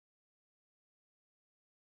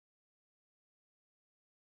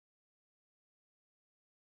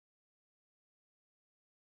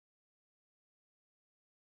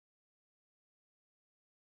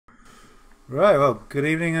Right, well, good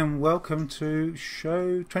evening and welcome to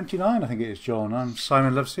show 29, I think it is, John. I'm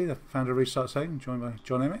Simon Lovesey, the founder of Restart Sailing, joined by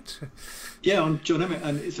John Emmett. Yeah, I'm Jon Emmett,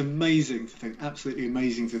 and it's amazing to think, absolutely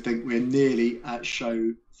amazing to think we're nearly at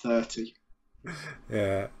show 30.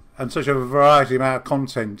 Yeah, and such a variety amount of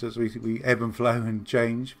content as we ebb and flow and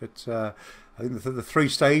change. But I think the three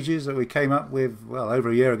stages that we came up with, well, over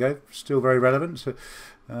a year ago, still very relevant. So,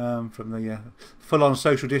 from the full-on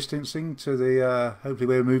social distancing to the hopefully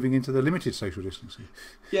we're moving into the limited social distancing.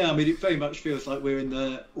 Yeah, I mean, it very much feels like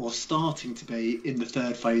we're or starting to be in the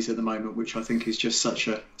third phase at the moment, which I think is just such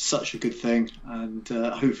a good thing, and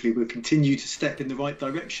hopefully we'll continue to step in the right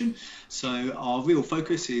direction. So our real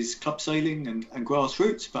focus is club sailing and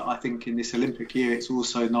grassroots, but I think in this Olympic year, it's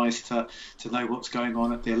also nice to know what's going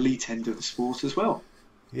on at the elite end of the sport as well.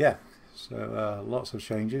 Yeah, so lots of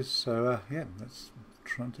changes. So yeah, let's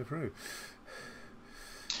trudge through.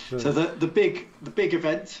 So the big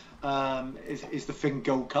event is the Finn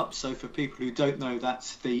Gold Cup. So for people who don't know,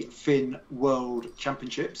 that's the Finn World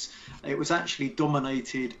Championships. It was actually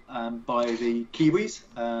dominated by the Kiwis.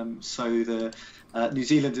 So the New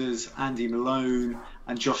Zealanders Andy Malone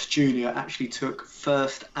and Josh Junior actually took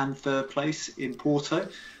first and third place in Porto.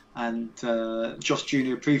 And Josh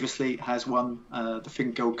Junior previously has won the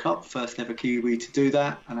Finn Gold Cup, first ever Kiwi to do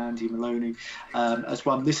that, and Andy Maloney has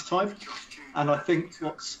won this time. And I think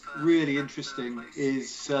what's really interesting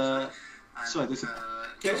is, sorry, there's a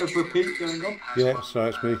bit of repeat going on. Yeah, sorry,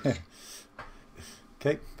 it's me.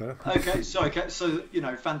 Okay, better. Okay, sorry, okay. So,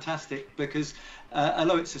 fantastic, because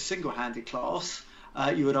although it's a single-handed class,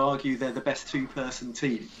 you would argue they're the best two-person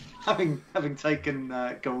team, having taken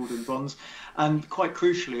gold and bronze. And quite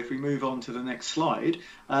crucially, if we move on to the next slide,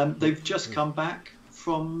 they've just come back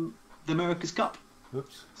from the America's Cup.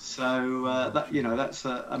 Oops. So that's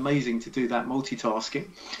amazing to do that multitasking.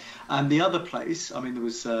 And the other place, I mean, there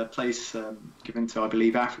was a place given to, I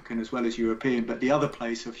believe, African as well as European, but the other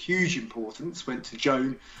place of huge importance went to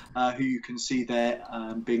Joan, who you can see there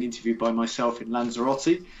being interviewed by myself in Lanzarote.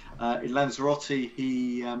 In Lanzarote,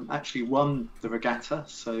 he actually won the regatta,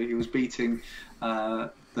 so he was beating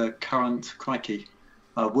the current,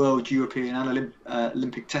 world, European and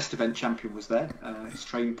Olympic test event champion was there, his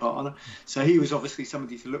training partner. So he was obviously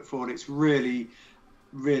somebody to look for. It's really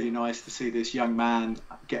nice to see this young man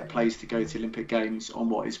get a place to go to Olympic Games on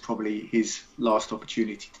what is probably his last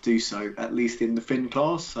opportunity to do so, at least in the Finn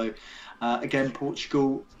class. So again,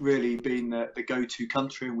 Portugal really being the go-to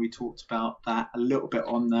country, and we talked about that a little bit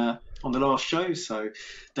on the last show. So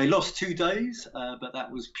they lost 2 days, but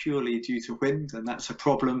that was purely due to wind, and that's a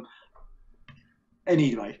problem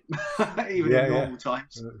anyway, even in normal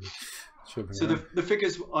times. So the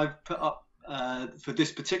figures I've put up for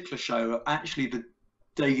this particular show are actually the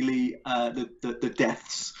daily the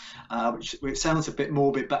deaths, which sounds a bit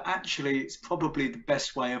morbid, but actually it's probably the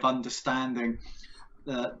best way of understanding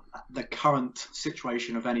the current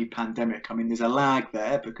situation of any pandemic. I mean, there's a lag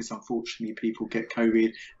there because unfortunately people get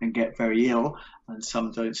COVID and get very ill, and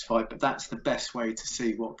some don't survive, but that's the best way to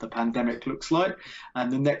see what the pandemic looks like.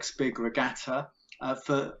 And the next big regatta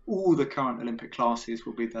for all the current Olympic classes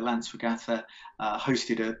will be the Lance Regatta,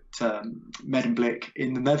 hosted at Medemblik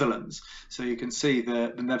in the Netherlands. So you can see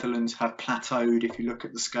the Netherlands have plateaued, if you look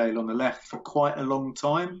at the scale on the left, for quite a long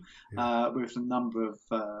time, with a number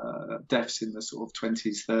of deaths in the sort of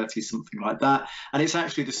 20s, 30s, something like that. And it's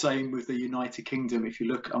actually the same with the United Kingdom. If you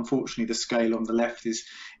look, unfortunately, the scale on the left is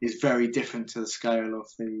very different to the scale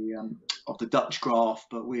of the Dutch graph,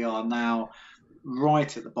 but we are now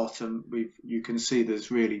right at the bottom. You can see there's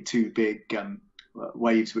really two big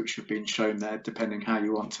waves which have been shown there, depending how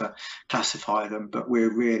you want to classify them, but we're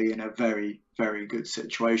really in a very, very good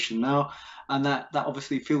situation now, and that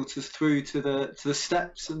obviously filters through to the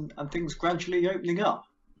steps and things gradually opening up.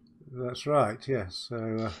 That's right, yes.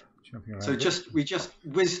 So jumping around. So we just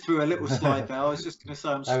whizzed through a little slide there. I was just going to say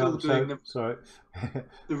I'm still doing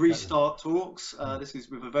the restart talks. This is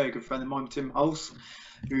with a very good friend of mine, Tim Hulse,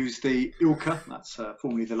 who's the ILCA, that's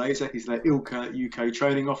formerly the Laser. He's the ILCA UK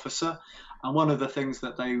training officer. And one of the things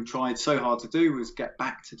that they tried so hard to do was get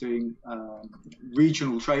back to doing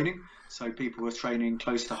regional training. So people were training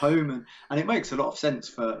close to home, and it makes a lot of sense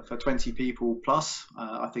for 20 people plus.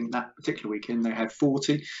 I think that particular weekend they had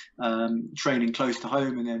 40 training close to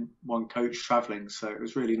home, and then one coach travelling. So it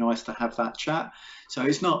was really nice to have that chat. So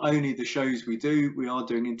it's not only the shows we do, we are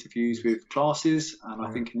doing interviews with classes, and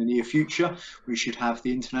I think in the near future we should have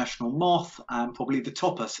the international moth and probably the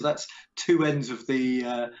topper. So that's two ends of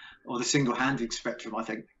the single-handed spectrum, I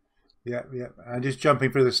think. Yeah. And just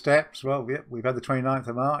jumping through the steps, well, we've had the 29th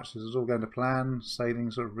of March. This is all going to plan. Sailing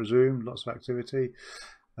sort of resumed, lots of activity.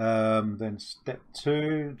 Then step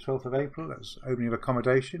 2, 12th of April. That's opening of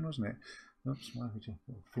accommodation, wasn't it? Oops, why would you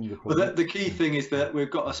finger well, the key thing is that we've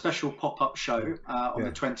got a special pop-up show on the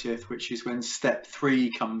 20th, which is when step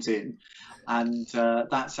 3 comes in, and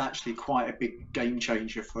that's actually quite a big game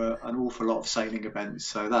changer for an awful lot of sailing events.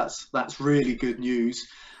 So that's really good news,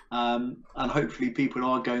 and hopefully people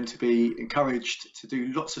are going to be encouraged to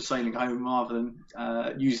do lots of sailing at home rather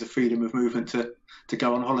than use the freedom of movement to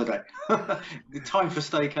go on holiday. The time for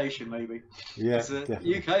staycation, maybe. Yeah,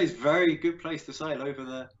 the UK is a very good place to sail over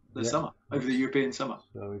the summer, over the European summer.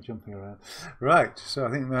 So we're jumping around. Right, so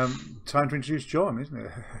I think time to introduce Jon, isn't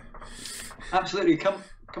it? Absolutely. Come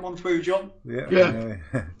on through, Jon. Yeah.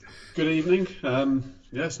 Good evening.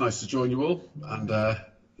 Yeah, it's nice to join you all. And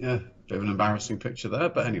yeah, bit of an embarrassing picture there,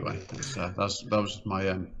 but anyway, that was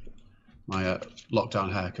my my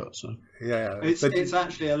lockdown haircut. So yeah, it's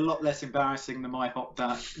actually a lot less embarrassing than my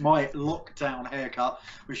lockdown haircut,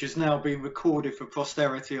 which has now been recorded for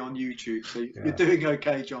posterity on YouTube. So you're doing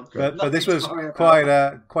okay, Jon. But this was quite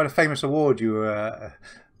a famous award you were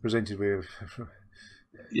presented with.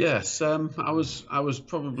 Yes, I was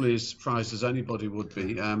probably as surprised as anybody would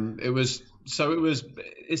be. It was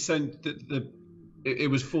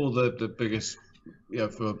for the biggest,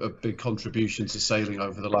 for a big contribution to sailing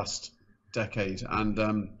over the last decade,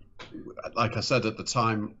 and like I said at the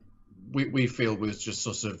time, we feel we're just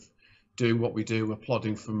sort of doing what we do. We're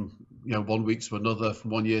plodding from 1 week to another,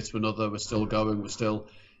 from 1 year to another. We're still going. We're still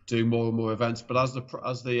doing more and more events. But as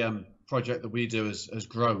the project that we do has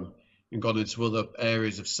grown and gone into other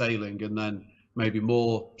areas of sailing, and then maybe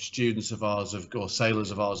more students of ours or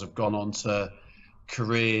sailors of ours have gone on to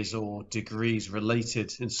careers or degrees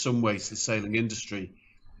related in some way to the sailing industry,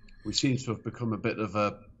 we seem to have become a bit of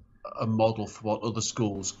a model for what other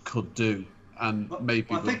schools could do. And maybe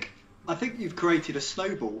I think you've created a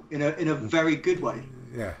snowball in a very good way.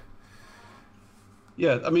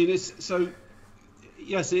 Yeah, I mean, yes,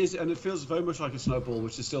 it is, and it feels very much like a snowball,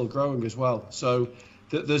 which is still growing as well. So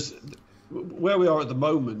there's where we are at the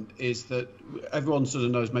moment is that everyone sort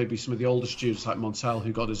of knows maybe some of the older students like Montel,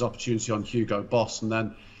 who got his opportunity on Hugo Boss, and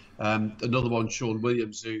then another one, Sean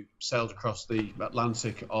Williams, who sailed across the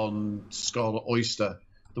Atlantic on Scarlet Oyster,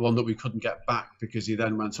 the one that we couldn't get back because he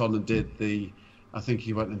then went on and did I think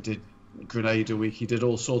he went and did Grenada Week. He did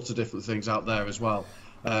all sorts of different things out there as well.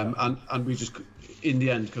 And we just, in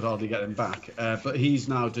the end, could hardly get him back. But he's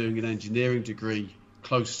now doing an engineering degree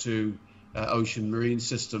close to Ocean Marine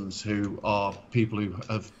Systems, who are people who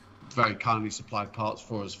have very kindly supplied parts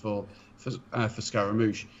for us for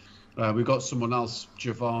Scaramouche. We've got someone else,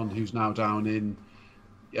 Javon, who's now down in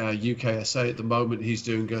UKSA at the moment. He's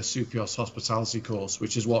doing a Supios hospitality course,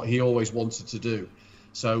 which is what he always wanted to do.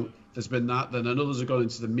 So there's been that. Then others have gone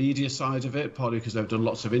into the media side of it, partly because they've done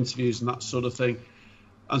lots of interviews and that sort of thing.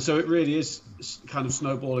 And so it really is kind of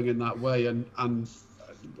snowballing in that way. And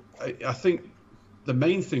I think the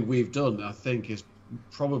main thing we've done, I think, is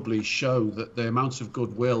probably show that the amount of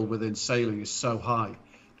goodwill within sailing is so high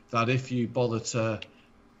that if you bother to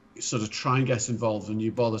sort of try and get involved and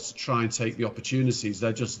you bother to try and take the opportunities,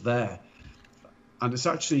 they're just there. And it's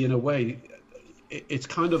actually, in a way, it's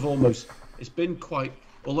kind of almost, it's been quite,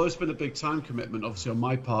 although it's been a big time commitment, obviously, on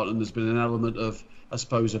my part, and there's been an element of, I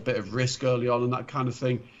suppose, a bit of risk early on and that kind of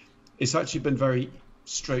thing, it's actually been very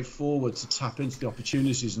straightforward to tap into the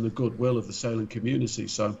opportunities and the goodwill of the sailing community.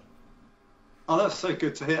 So, oh, that's so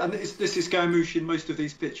good to hear. And this is Scaramouche in most of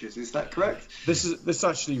these pictures, is that correct? This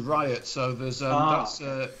actually Riot. So there's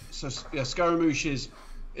Scaramouche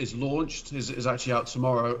is launched, is actually out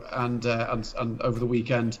tomorrow and over the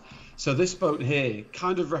weekend. So this boat here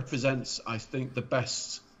kind of represents, I think, the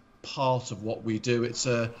best part of what we do. It's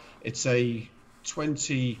a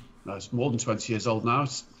 20, no, it's more than 20 years old now.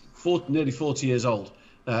 It's nearly 40 years old.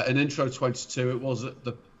 An Intro 22. It was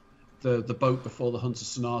the boat before the Hunter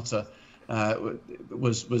Sonata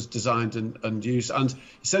was designed and used. And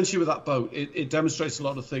essentially with that boat, it demonstrates a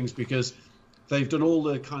lot of things, because they've done all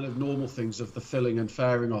the kind of normal things of the filling and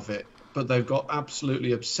fairing of it, but they've got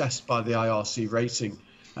absolutely obsessed by the IRC rating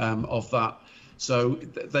of that. So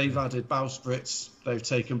they've added bowsprits, they've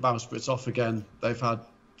taken bowsprits off again, they've had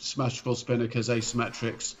symmetrical spinnakers,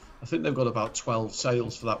 asymmetrics. I think they've got about 12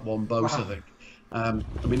 sails for that one boat. Wow. I think. I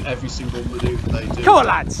mean, every single manoeuvre they do, come on,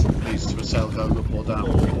 lads, leads to a sail going up or down.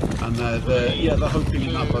 And they're hoping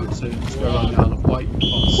in that boat to go around the Isle of Wight on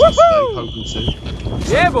Saturday, hoping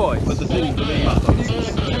to. Yeah, boys. But the thing within that boat is,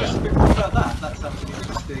 a bit more about that. That's actually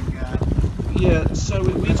interesting. Yeah, so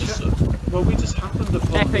we just happened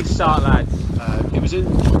upon epic start, lads. It was in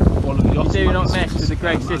one of the yachts. Do not mess with the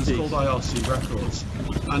great city. It's called IRC Records,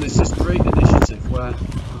 and it's this great initiative where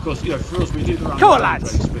of course, for us, we do the round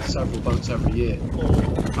race with several boats every year,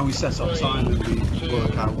 and we set our time and we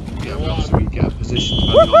work out, obviously we get a position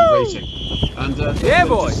depending on the rating. And they've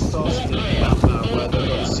just started it out now, where they've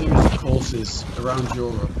got a series of courses around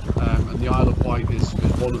Europe, and the Isle of Wight is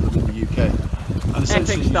one of them in the UK. And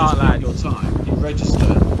essentially, you just pick your time, you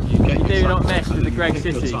register, you get your time, and then you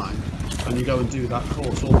pick your time, and you go and do that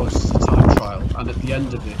course almost as a time trial. And at the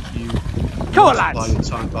end of it, you multiply your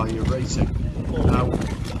time by your rating. Now,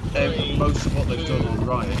 most of what they've done on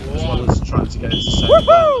Riot, as well as trying to get into second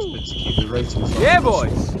round, has been to keep the ratings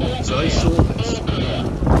low. So they saw this.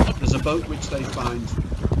 There's a boat which they find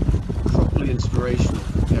properly inspirational.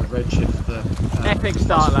 Redshift, epic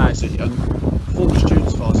start, lads. And former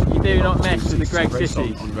students of ours, you do not mess with the Greg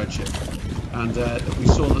City on Redshift. And we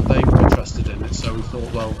saw that they were interested in it, so we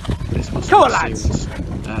thought, well, this must be a serious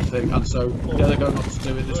thing. And so, they're going off to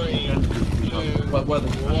do it this weekend. Well, weather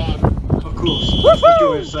dependent. Of course, that's the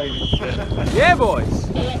joy of sailing. Yeah, boys.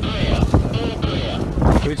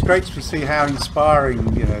 It's great to see how inspiring,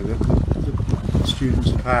 the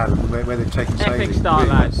students have had and where they've taken sailing. Epic start,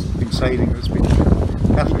 lads. It's been sailing that's been.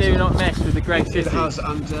 You do not mess with the Greg City. It has,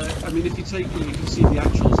 and if you take, you can see the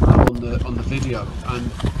actuals now on the video,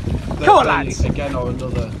 and they again are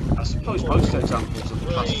another. I suppose most examples of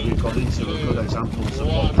the classes we've gone into are good examples of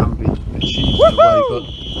what can be achieved in a way, but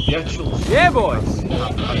the actuals, and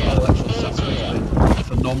the whole actual setup has been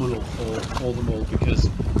phenomenal for them all, because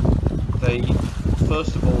they,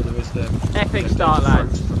 first of all, there is the epic start,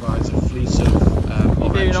 lads. Provides a fleet of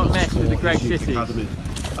you do not mess with the Greg City. Academy.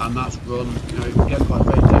 And that's run, again, by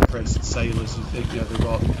very decorated sailors who think, they've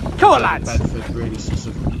got Bedford really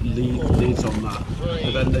sort of leads on that.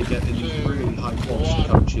 But then they get in these really high quality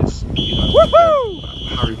coaches,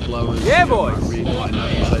 Harry Blowers, Marine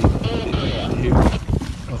Lineout, who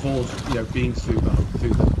have all, been through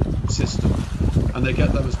the system, and they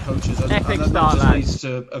get them as coaches, and then that just leads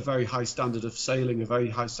to a very high standard of sailing, a very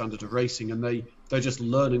high standard of racing, and they're just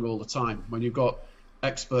learning all the time. When you've got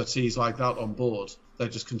expertise like that on board, they're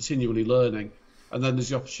just continually learning, and then there's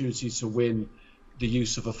the opportunity to win the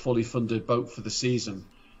use of a fully funded boat for the season,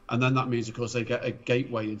 and then that means, of course, they get a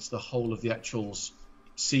gateway into the whole of the actuals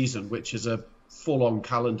season, which is a full-on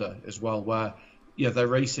calendar as well, where they're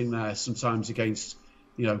racing there sometimes against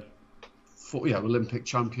Olympic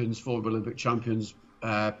champions, former Olympic champions.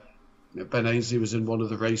 Ben Ainsley was in one of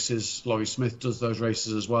the races. Laurie Smith does those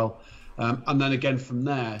races as well, and then again from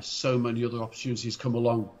there, so many other opportunities come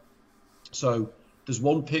along. So there's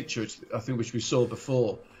one picture, I think, which we saw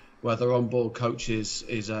before, where their onboard coach is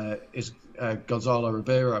Gonzalo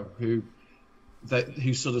Ribeiro, who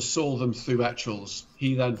sort of saw them through actuals.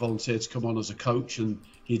 He then volunteered to come on as a coach, and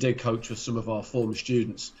he did coach with some of our former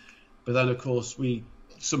students. But then, of course,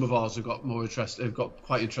 some of ours have got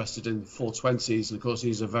quite interested in 420s, and of course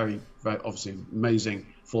he's a very, very obviously amazing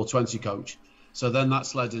 420 coach. So then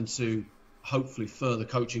that's led into hopefully further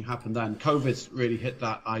coaching happen then. COVID's really hit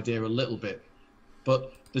that idea a little bit,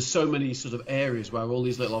 but there's so many sort of areas where all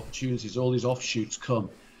these little opportunities, all these offshoots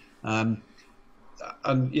come. And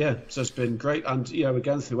so it's been great. And,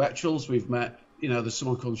 again, through actuals, we've met, there's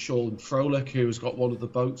someone called Sean Froelich who has got one of the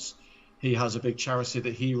boats. He has a big charity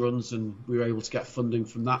that he runs, and we were able to get funding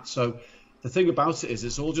from that. So the thing about it is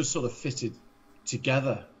it's all just sort of fitted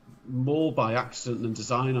together more by accident than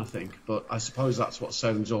design, I think. But I suppose that's what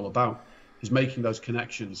sailing's all about, is making those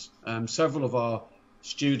connections. Several of our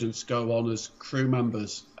students go on as crew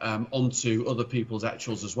members onto other people's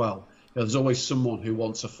actuals as well. There's always someone who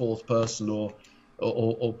wants a fourth person, or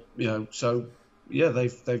so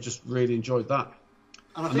they've just really enjoyed that.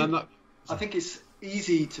 And I think it's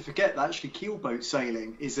easy to forget that actually keelboat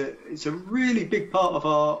sailing it's a really big part of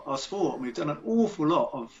our sport, and we've done an awful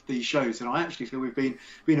lot of these shows, and I actually feel we've been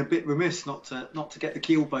a bit remiss not to get the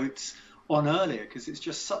keelboats on earlier, because it's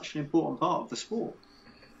just such an important part of the sport.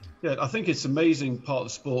 Yeah, I think it's an amazing part of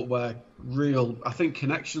the sport where I think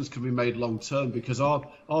connections can be made long term, because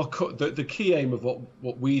the key aim of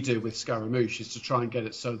what we do with Scaramouche is to try and get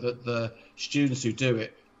it so that the students who do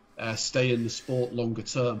it stay in the sport longer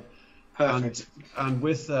term. Perfect. And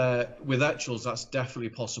with actuals, that's definitely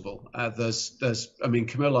possible.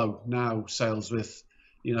 Camillo now sails with,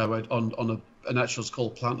 on an actuals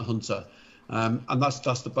called Plant Hunter, and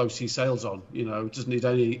that's the boat he sails on. Doesn't need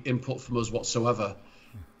any input from us whatsoever.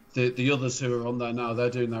 The others who are on there now, they're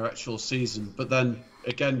doing their actual season. But then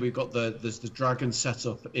again, we've got there's the Dragon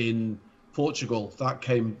setup in Portugal that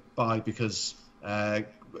came by because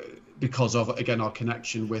of again our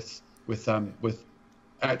connection with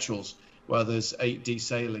actuals, where there's 8D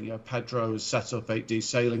sailing. Pedro's set up 8D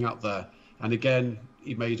sailing out there, and again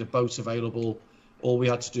he made a boat available all we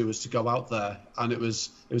had to do was to go out there, and it was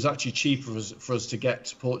actually cheaper for us to get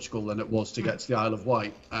to Portugal than it was to get to the Isle of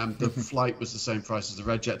Wight. The flight was the same price as the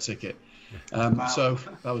Red Jet ticket. Wow. So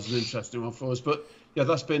that was an interesting one for us. But yeah,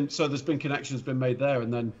 there's been connections been made there,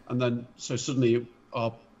 and then so suddenly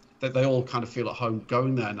they all kind of feel at home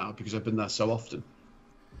going there now because they've been there so often.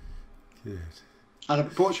 Good.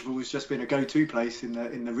 And Portugal has just been a go-to place in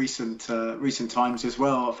the recent times as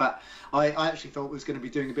well. In fact, I actually thought was going to be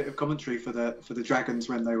doing a bit of commentary for the Dragons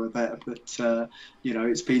when they were there, but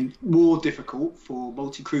it's been more difficult for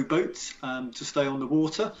multi-crew boats to stay on the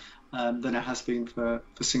water than it has been for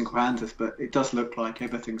single-handers. But it does look like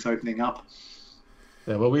everything's opening up.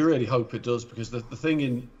 Yeah, well, we really hope it does, because the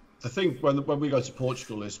thing when we go to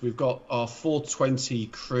Portugal is we've got our 420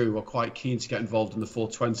 crew are quite keen to get involved in the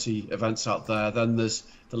 420 events out there. Then there's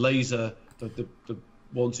the laser, the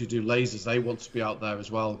ones who do lasers, they want to be out there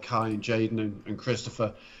as well, Kai and Jaden and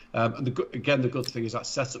Christopher. And the good thing is that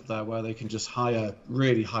setup there where they can just hire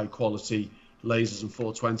really high quality lasers and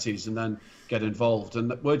 420s and then get involved.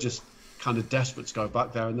 And we're just kind of desperate to go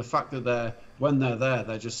back there. And the fact that when they're there,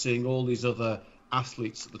 they're just seeing all these other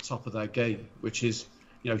athletes at the top of their game, which is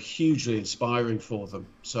hugely inspiring for them.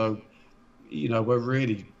 So, we're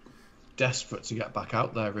really desperate to get back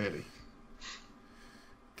out there, really.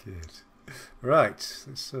 Good. Right,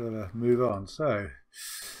 let's sort of move on.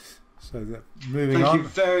 Moving on. Thank you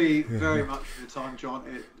very, very much for your time, John.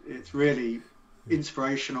 It's really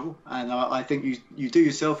inspirational, and I think you do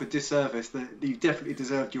yourself a disservice. That you definitely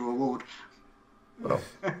deserved your award. Well,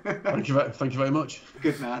 thank you very much.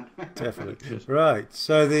 Good man. Definitely. Right.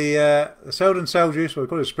 So the Selden Sail Juice, well, we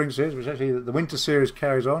call it Spring Series, which actually the Winter Series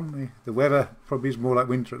carries on. The weather probably is more like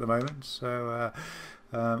winter at the moment. So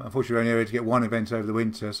unfortunately, we're only able to get one event over the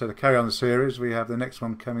winter. So to carry on the series, we have the next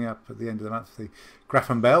one coming up at the end of the month, the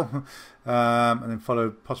Grafham Bell, and then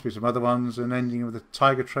followed possibly some other ones, and ending with the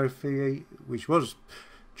Tiger Trophy, which was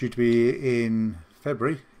due to be in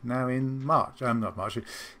February, now in March. Not March,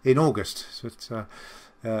 in August. So it's,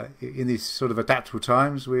 in these sort of adaptable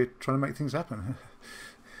times, we're trying to make things happen.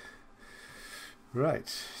 Right,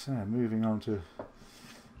 so moving on to...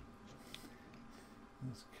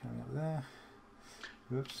 Let's carry up there.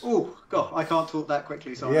 Oops. Oh, God, I can't talk that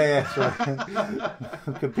quickly, sorry. Yeah, sorry.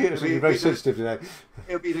 Computers are very sensitive today.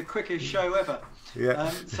 It'll be the quickest show ever. Yeah.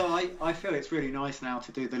 So I feel it's really nice now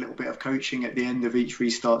to do the little bit of coaching at the end of each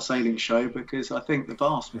Restart Sailing show, because I think the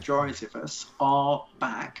vast majority of us are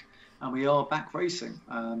back, and we are back racing.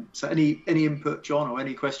 So any input, John, or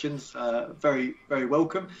any questions, very, very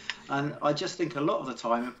welcome. And I just think a lot of the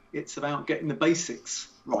time it's about getting the basics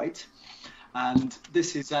right. And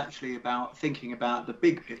this is actually about thinking about the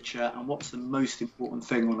big picture and what's the most important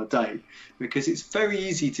thing on a day, because it's very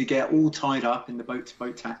easy to get all tied up in the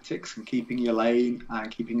boat-to-boat tactics and keeping your lane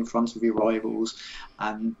and keeping in front of your rivals,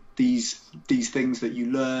 and these things that you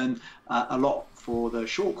learn a lot for the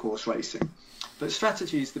short course racing. But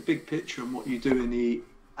strategy is the big picture and what you do in the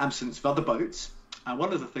absence of other boats. And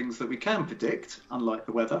one of the things that we can predict, unlike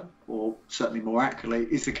the weather, or certainly more accurately,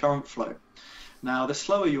 is the current flow. Now, the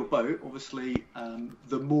slower your boat, obviously,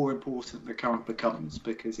 the more important the current becomes,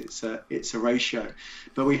 because it's a ratio.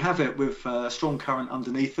 But we have it with strong current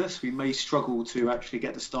underneath us. We may struggle to actually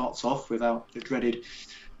get the starts off without the dreaded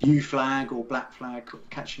blue flag or black flag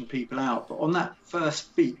catching people out. But on that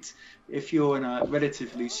first beat, if you're in a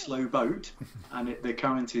relatively slow boat and the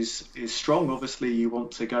current is strong, obviously you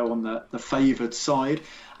want to go on the favoured side.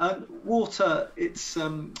 Water, it's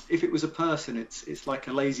if it was a person, it's like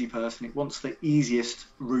a lazy person. It wants the easiest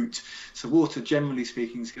route. So water, generally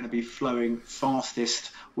speaking, is going to be flowing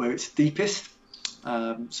fastest where it's deepest.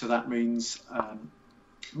 So that means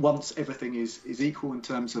once everything is equal in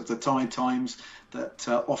terms of the tide times, that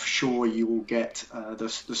offshore you will get the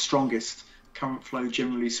strongest current flow,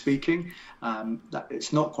 generally speaking. That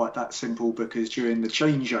it's not quite that simple, because during the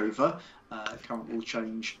changeover, current will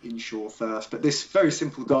change inshore first. But this very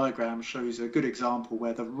simple diagram shows a good example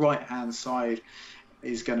where the right hand side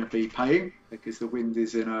is going to be paying, because the wind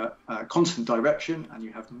is in a constant direction and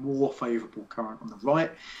you have more favourable current on the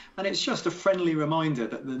right. And it's just a friendly reminder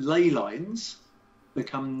that the ley lines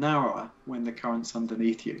become narrower when the current's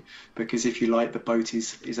underneath you, because if you like, the boat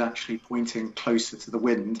is actually pointing closer to the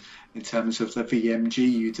wind in terms of the VMG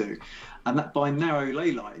you do. And that by narrow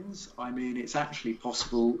ley lines, I mean it's actually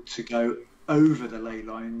possible to go over the ley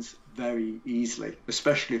lines very easily,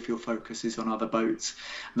 especially if your focus is on other boats.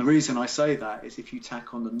 And the reason I say that is if you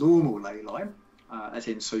tack on the normal ley line, as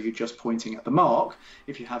in, so you're just pointing at the mark,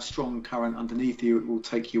 if you have strong current underneath you, it will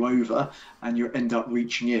take you over and you end up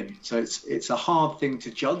reaching in. So it's a hard thing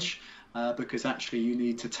to judge, because actually you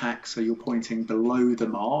need to tack so you're pointing below the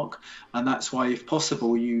mark, and that's why, if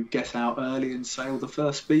possible, you get out early and sail the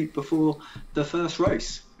first beat before the first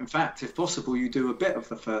race. In fact, if possible, you do a bit of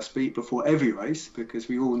the first beat before every race, because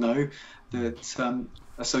we all know that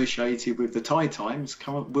associated with the tide times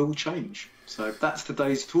will change. So that's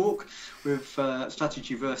today's talk with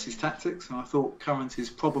strategy versus tactics, and I thought current is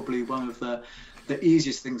probably one of the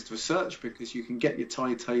easiest things to research, because you can get your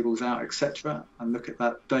tide tables out, etc., and look at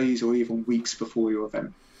that days or even weeks before your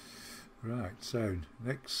event. Right, so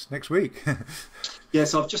next week.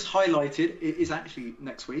 Yes, I've just highlighted it is actually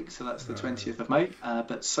next week, so that's the 20th of May,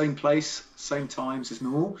 but same place, same times as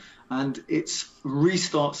normal, and it's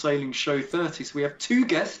Restart Sailing Show 30. So we have 2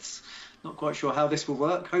 guests. Not quite sure how this will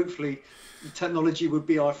work. Hopefully technology would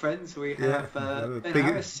be our friend. So we have Ben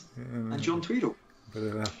Harris and John Tweedle.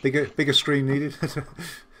 But bigger screen needed.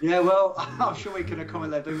 Yeah, well, I'm sure we can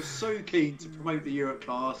accommodate. They were so keen to promote the Europe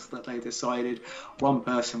class that they decided one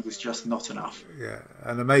person was just not enough. Yeah,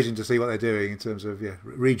 and amazing to see what they're doing in terms of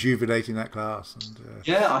rejuvenating that class.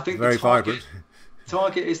 And I think very vibrant.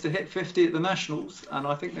 Target is to hit 50 at the Nationals, and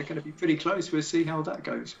I think they're going to be pretty close. We'll see how that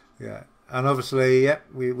goes. Yeah, and obviously,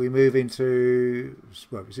 we move into,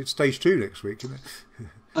 well, is it stage 2 next week, isn't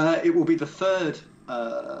it? It will be the third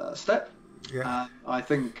step. Yeah. I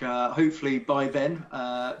think hopefully by then,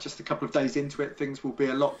 just a couple of days into it, things will be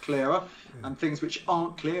a lot clearer, and things which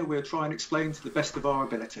aren't clear, we'll try and explain to the best of our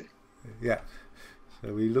ability. Yeah,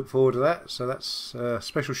 so we look forward to that. So that's a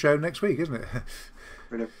special show next week, isn't it?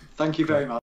 Brilliant. Thank you very much.